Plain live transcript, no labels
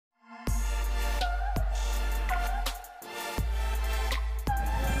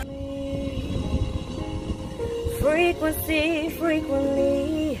frequency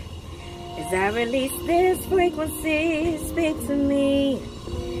frequently. As I release this frequency, speak to me.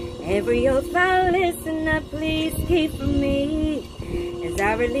 Every oath I listen up, please keep for me. As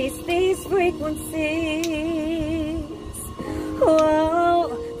I release these frequencies.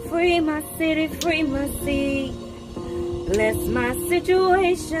 Oh, free my city, free my sea. Bless my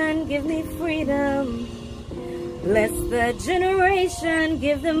situation, give me freedom. Bless the generation,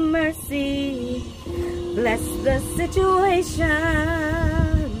 give them mercy. Bless the situation.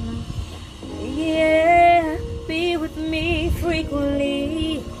 Yeah, be with me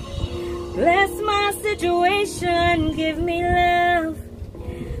frequently. Bless my situation, give me love.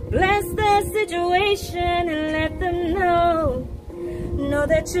 Bless the situation and let them know. Know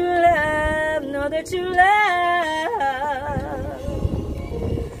that you love, know that you love.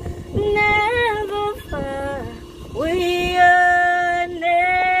 Never far, we are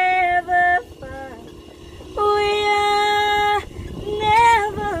never far. We are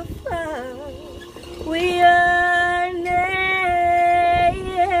never far. We are never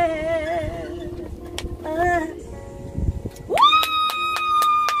far. Woo!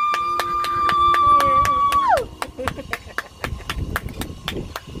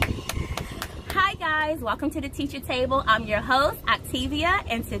 Hi guys, welcome to the teacher table. I'm your host, Octavia,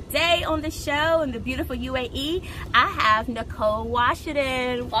 and today on the show in the beautiful UAE, I have Nicole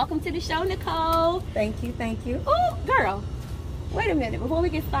Washington. Welcome to the show, Nicole. Thank you, thank you. Oh, girl, wait a minute before we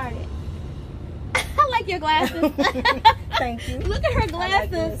get started. I like your glasses. Thank you. Look at her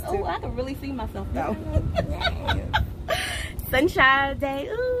glasses. I I can really see myself though. Sunshine day.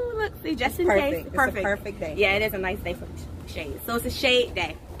 Ooh, look, see, just in case. Perfect. It's a perfect day. Yeah, it is a nice day for shade. So it's a shade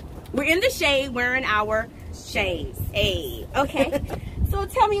day. We're in the shade wearing our shades. Hey, okay. So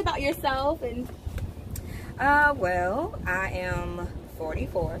tell me about yourself. And well, I am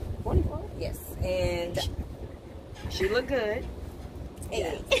 44. 44? Yes, and She look good.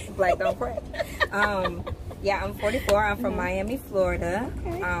 yeah, black don't crack. Yeah, I'm 44. I'm from Miami, Florida.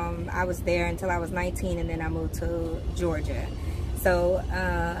 Okay. I was there until I was 19, and then I moved to Georgia. So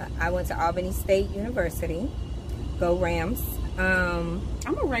I went to Albany State University. Go Rams. I'm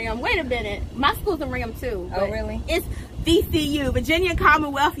a Ram. Wait a minute. My school's a Ram too. Oh, really? It's VCU, Virginia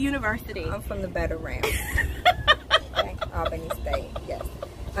Commonwealth University. I'm from the better Rams. Okay, Albany State, yes.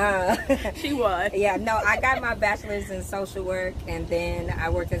 She was. Yeah, no, I got my bachelor's in social work, and then I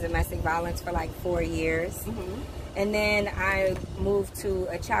worked in domestic violence for like 4 years. And then I moved to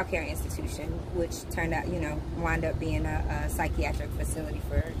a child care institution, which turned out, wound up being a psychiatric facility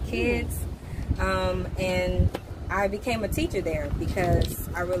for kids. And I became a teacher there because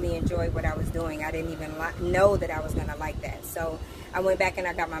I really enjoyed what I was doing. I didn't even know that I was going to like that. So I went back and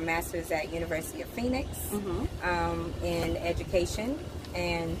I got my master's at University of Phoenix in education.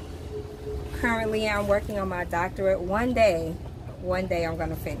 And currently I'm working on my doctorate. One day I'm going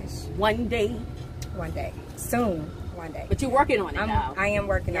to finish. One day. Soon. One day. But you're working on it now. I am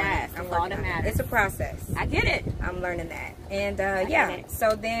working on it. Yes, I'm that's all working that on it. matters. It's a process. I get it. I'm learning that. And get it.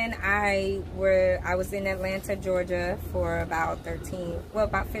 so then I was in Atlanta, Georgia for about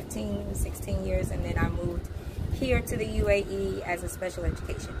 15, 16 years, and then I moved here to the UAE as a special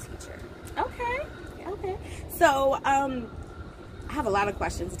education teacher. Okay. So I have a lot of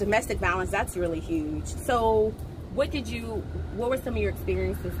questions. Domestic violence, that's really huge. So what were some of your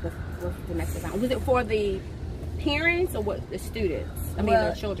experiences with domestic violence? Was it for the parents or what, the students?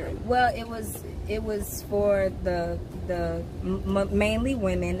 The children. Well, it was for the mainly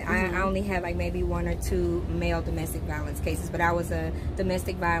women. I only had like maybe 1 or 2 male domestic violence cases, but I was a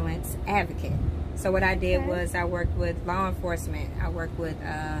domestic violence advocate. So what I did was I worked with law enforcement. I worked with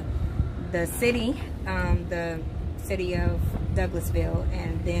the city of Douglasville,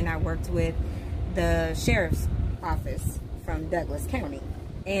 and then I worked with the sheriff's office from Douglas County,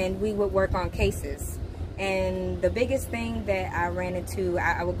 and we would work on cases. And the biggest thing that I ran into,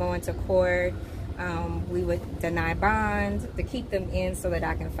 I would go into court. We would deny bonds to keep them in so that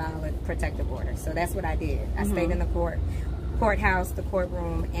I can file a protective order. So that's what I did. I stayed in the courthouse, the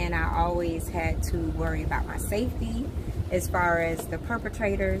courtroom, and I always had to worry about my safety as far as the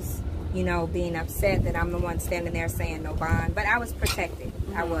perpetrators, being upset that I'm the one standing there saying no bond. But I was protected.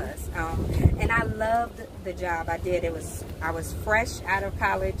 I was. And I loved the job I did. I was fresh out of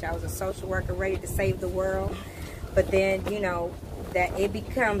college. I was a social worker ready to save the world. But then, that it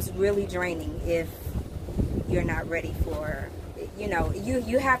becomes really draining if you're not ready for,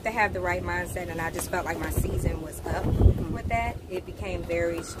 you have to have the right mindset. And I just felt like my season was up with that. It became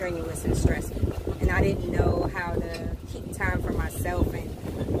very strenuous and stressful. And I didn't know how to keep time for myself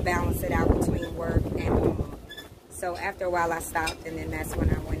and balance it out between work and home. So after a while I stopped, and then that's when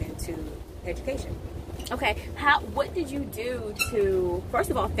I went into education. Okay, what did you do to, first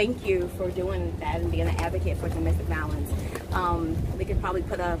of all, thank you for doing that and being an advocate for domestic violence. We could probably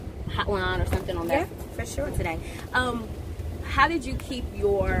put a hotline or something on that for sure today. How did you keep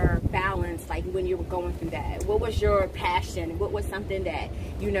your balance, like, when you were going through that? What was your passion? What was something that,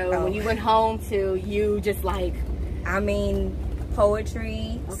 you know, when you went home to, you just like... I mean,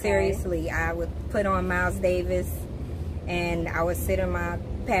 poetry, seriously. I would put on Miles Davis, and I would sit on my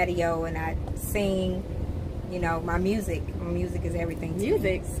patio and I'd sing, you know, my music. My music is everything to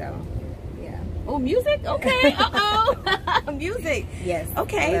me, so yeah. Oh, music? Okay. Music. Yes.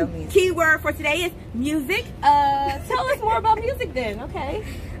 Okay. I love music. Keyword for today is music. Tell us more about music then. Okay.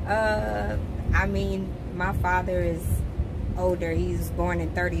 I mean, my father is older. He's born in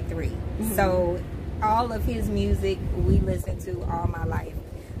 33. Mm-hmm. So all of his music we listened to all my life.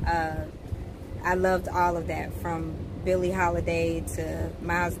 I loved all of that, from Billie Holiday to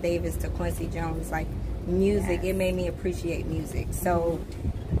Miles Davis to Quincy Jones. Like, music, it made me appreciate music. So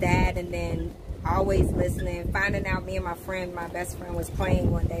that, and then always listening, finding out me and my best friend was playing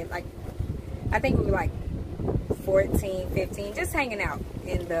one day. Like, I think we were like 14, 15, just hanging out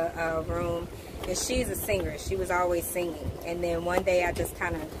in the room. And she's a singer. She was always singing. And then one day I just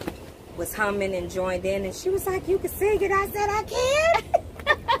kind of was humming and joined in, and she was like, "You can sing it." I said, "I can."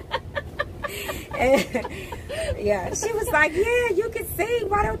 Yeah, she was like, "Yeah, you can sing.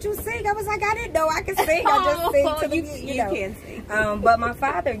 Why don't you sing?" I was like, "I didn't know I could sing. I just sing to the, you know." Can sing. But my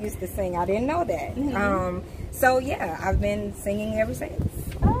father used to sing. I didn't know that. Mm-hmm. So yeah, I've been singing ever since.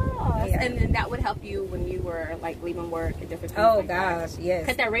 Oh, yeah. And then that would help you when you were like leaving work at different times. Oh like gosh, that. yes.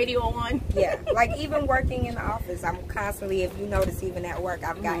 Cut that radio on. Yeah, like even working in the office, I'm constantly, if you notice, even at work,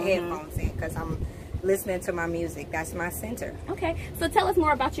 I've got headphones in because I'm listening to my music. That's my center. Okay, so tell us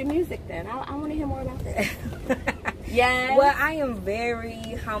more about your music then. I want to hear more about that. Yes. Well, I am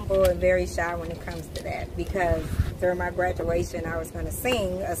very humble and very shy when it comes to that, because during my graduation I was going to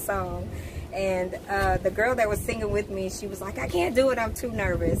sing a song, and the girl that was singing with me, she was like, "I can't do it, I'm too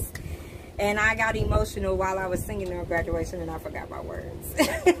nervous." And I got emotional while I was singing during graduation, and I forgot my words.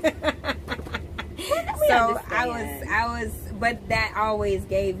 So I was, but that always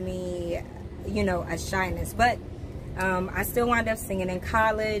gave me, you know, a shyness. But I still wound up singing in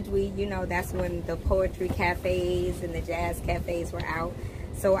college. You know, that's when the poetry cafes and the jazz cafes were out.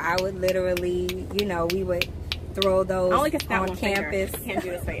 So I would literally, you know, we would throw those on campus. Can't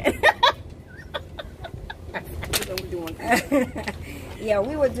do this again. Yeah,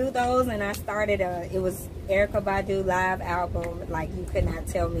 we would do those, and I started it was Erykah Badu live album. Like, you could not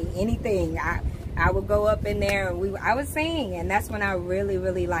tell me anything. I would go up in there and I would sing, and that's when I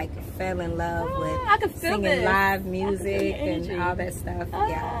really like fell in love with singing live music and all that stuff.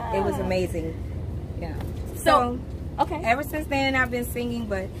 Yeah, it was amazing. Yeah. So okay, ever since then I've been singing,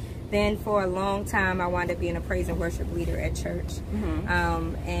 but then for a long time I wound up being a praise and worship leader at church.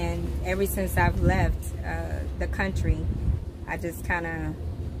 And ever since I've left the country, I just kind of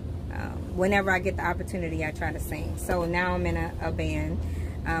whenever I get the opportunity, I try to sing. So now I'm in a band.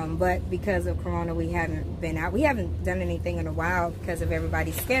 But because of Corona, we haven't been out. We haven't done anything in a while because of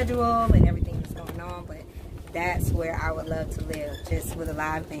everybody's schedule and everything that's going on. But that's where I would love to live, just with a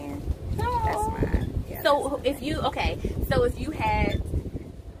live band. That's mine. Yeah, so if you had,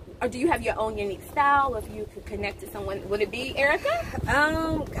 or do you have your own unique style? If you could connect to someone, would it be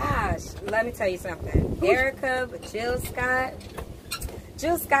Erykah? Gosh, let me tell you something. Erykah, but Jill Scott.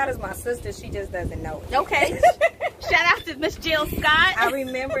 Jill Scott is my sister. She just doesn't know it. Okay. Shout out to Miss Jill Scott. I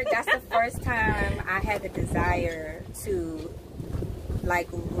remember that's the first time I had the desire to, like,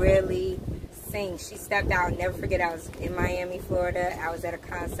 really sing. She stepped out. Never forget, I was in Miami, Florida. I was at a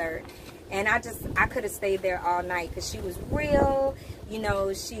concert, and I could have stayed there all night because she was real. You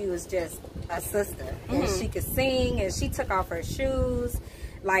know, she was just a sister, and she could sing, and she took off her shoes.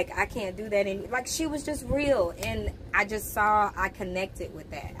 Like, I can't do that anymore. Like, she was just real, and I connected with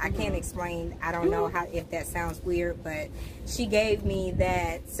that. I can't explain. I don't know if that sounds weird, but she gave me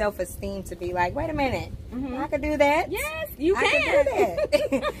that self-esteem to be like, wait a minute, I could do that. Yes, you can. I could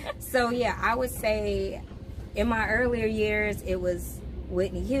do that. So yeah, I would say in my earlier years, it was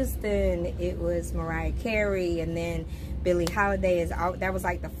Whitney Houston, it was Mariah Carey, and then Billie Holiday that was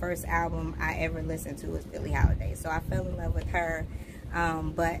like the first album I ever listened to, was Billie Holiday. So I fell in love with her.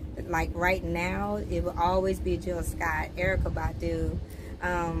 But like right now, it will always be Jill Scott, Erykah Badu,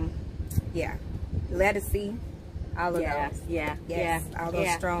 yeah, Lettucey, all of those. Yes, all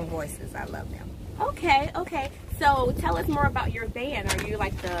those strong voices. I love them. Okay. So tell us more about your band. Are you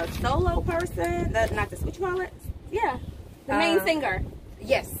like the solo person? Not the, what you call it? Yeah, the main singer.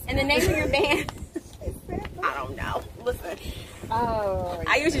 Yes. And the name of your band? I don't know. Listen, Oh.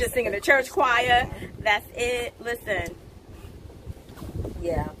 I usually just sing in the church choir. That's it. Listen.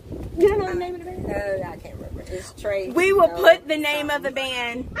 Yeah. You don't know the name of the band? I can't remember. It's Trey. We will put the name of the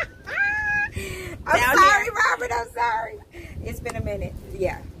band. I'm sorry, Robert. I'm sorry. It's been a minute.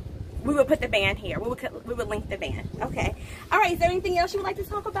 Yeah. We will put the band here. We will link the band. Okay. All right. Is there anything else you would like to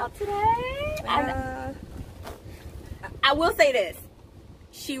talk about today? I will say this.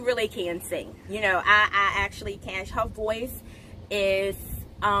 She really can sing. You know, I actually can. Her voice is,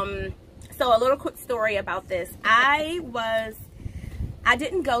 so a little quick story about this. I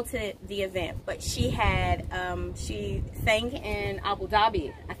didn't go to the event, but she sang in Abu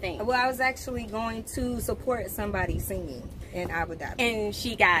Dhabi, I think. Well, I was actually going to support somebody singing in Abu Dhabi. And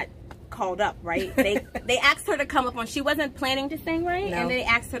she got called up, right? They asked her to come up on, she wasn't planning to sing, right? No. And they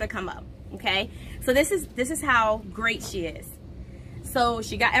asked her to come up, okay? So this is how great she is. So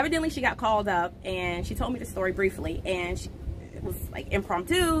evidently she got called up, and she told me the story briefly, and it was like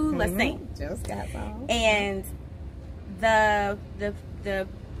impromptu, let's sing. Just got some. And the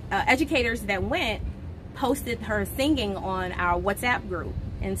educators that went posted her singing on our WhatsApp group,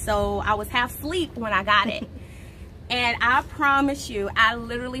 and so I was half asleep when I got it. And I promise you, I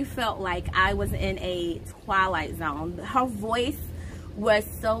literally felt like I was in a Twilight Zone. Her voice was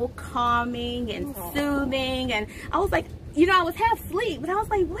so calming and soothing, and I was like, you know, I was half asleep, but I was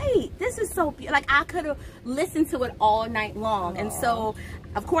like, wait, this is so beautiful. Like, I could have listened to it all night long. And so,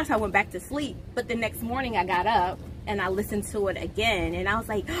 of course, I went back to sleep, but the next morning I got up and I listened to it again, and I was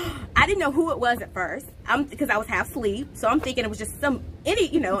like, I didn't know who it was at first, because I was half asleep, so I'm thinking it was just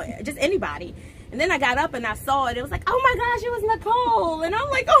just anybody. And then I got up and I saw it. It was like, oh my gosh, it was Nicole. And I'm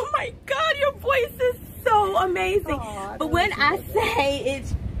like, oh my God, your voice is so amazing. But when I say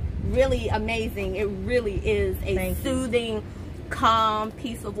it's really amazing, it really is a soothing, calm,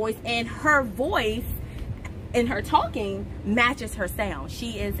 peaceful voice. And her voice and her talking matches her sound.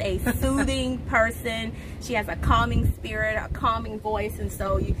 She is a soothing person. She has a calming spirit, a calming voice. And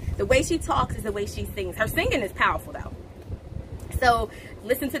so the way she talks is the way she sings. Her singing is powerful though. So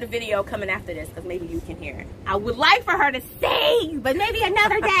listen to the video coming after this, because maybe you can hear it. I would like for her to sing, but maybe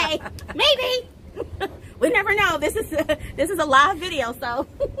another day. Maybe. We never know. This is a live video, so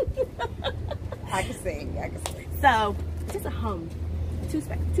I can sing. So just a hum, just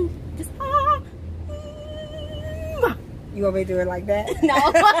You want me to do it like that? No,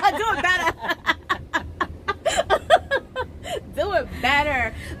 do it better. Do it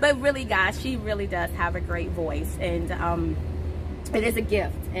better. But really, guys, she really does have a great voice, and it is a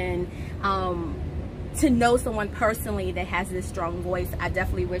gift. And to know someone personally that has this strong voice, I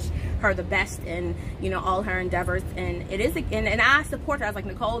definitely wish her the best in, you know, all her endeavors. And it is and I support her. I was like,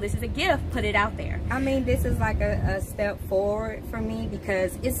 Nicole, this is a gift, put it out there. I mean, this is like a step forward for me,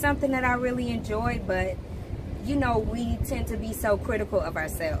 because it's something that I really enjoy, but you know, we tend to be so critical of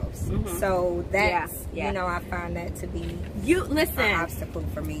ourselves. So that's, you know, I find that to be an obstacle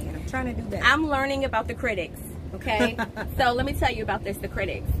for me, and I'm trying to do better. I'm learning about the critics, okay? So let me tell you about this, the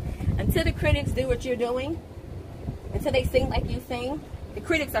critics. Until the critics do what you're doing, until they sing like you sing, the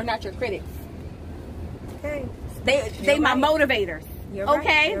critics are not your critics. Okay. They my motivators.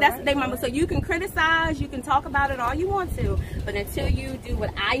 Okay, right. So you can criticize, you can talk about it all you want to, but until you do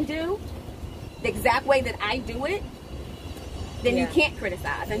what I do, the exact way that I do it, then you can't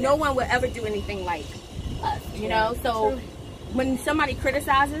criticize, and no one will ever do anything like us, you know. So when somebody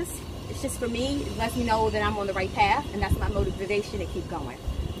criticizes, it's just, for me, it lets me know that I'm on the right path, and that's my motivation to keep going.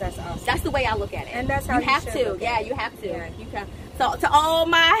 That's awesome. That's the way I look at it. And that's how you have to. Yeah, you have to. Yeah. You can. So to all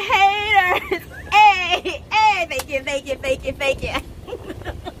my haters, hey, fake it.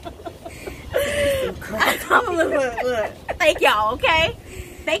 Look. Thank y'all, okay?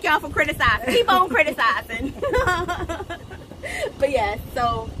 Thank y'all for criticizing. Keep on criticizing. But yeah,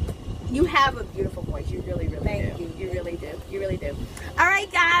 so you have a beautiful voice. You really do. Thank you. You really do. You really do. All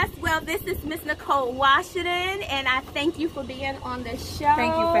right, guys. Well, this is Miss Nicole Washington, and I thank you for being on the show.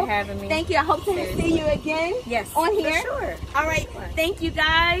 Thank you for having me. Thank you. I hope to see you again. Yes, on here. For sure. All right. Thank you,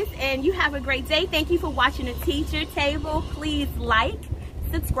 guys, and you have a great day. Thank you for watching the Teacher Table. Please like,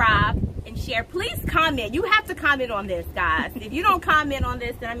 subscribe, and share. Please comment. You have to comment on this, guys. If you don't comment on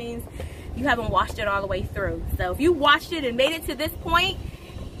this, that means you haven't watched it all the way through. So if you watched it and made it to this point,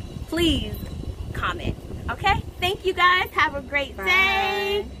 please comment. Okay? Thank you, guys. Have a great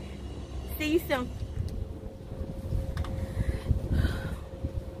day. See you soon.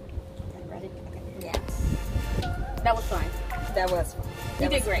 Ready? Okay. Yeah. That was fun. That was fun. You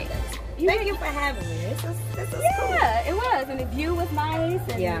did great. Thank you for having me. This was cool. Yeah, it was. And the view was nice,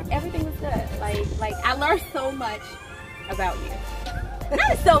 and everything was good. Like I learned so much about you.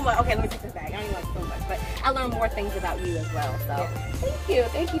 Not so much. Okay, let me take this back. I don't even like so much, but I learned more things about you as well. So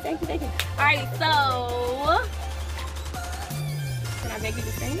thank you. All right, so can I beg you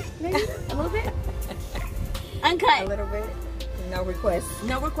to sing? Maybe a little bit. Uncut. A little bit. No requests.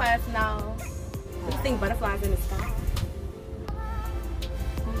 No requests. No. Let's sing Butterflies in the Sky.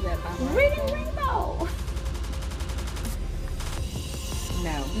 Who's that? Reading Rainbow.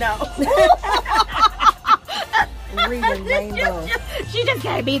 No. Reading Rainbow. She just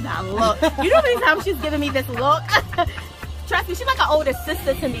gave me that look. You know how many times she's giving me this look? Trust me, she's like an older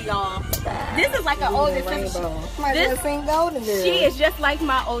sister to me, y'all. This is like an older sister. Might as well sing Golden Girl. She is just like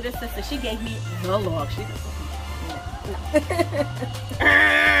my older sister. She gave me the look. She just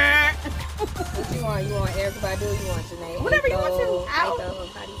What you want? You want Erykah Badu? You want Janae? Whatever you want to. How do you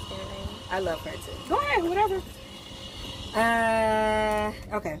say her name? I love her too. Go ahead, whatever.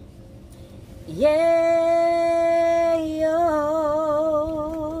 Okay. Yeah, yo,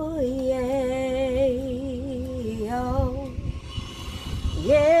 yeah, yo,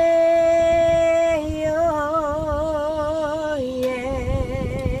 yeah, yo, yeah,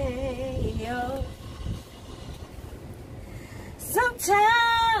 yo.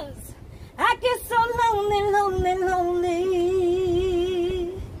 Sometimes I get so lonely.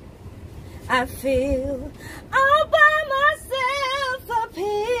 I feel all by myself up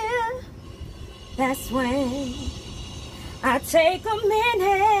here. That's when I take a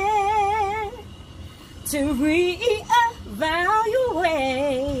minute to reevaluate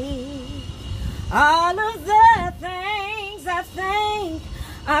all of the things I think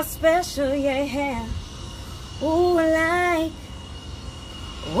are special, yeah. Ooh, like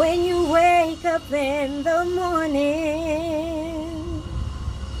when you wake up in the morning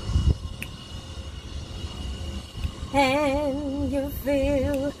and you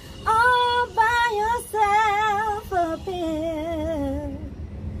feel all by yourself up here.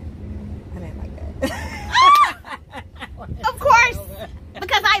 I didn't like that. Of course,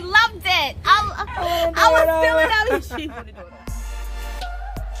 because I loved it. I was feeling out. She wanted to do it.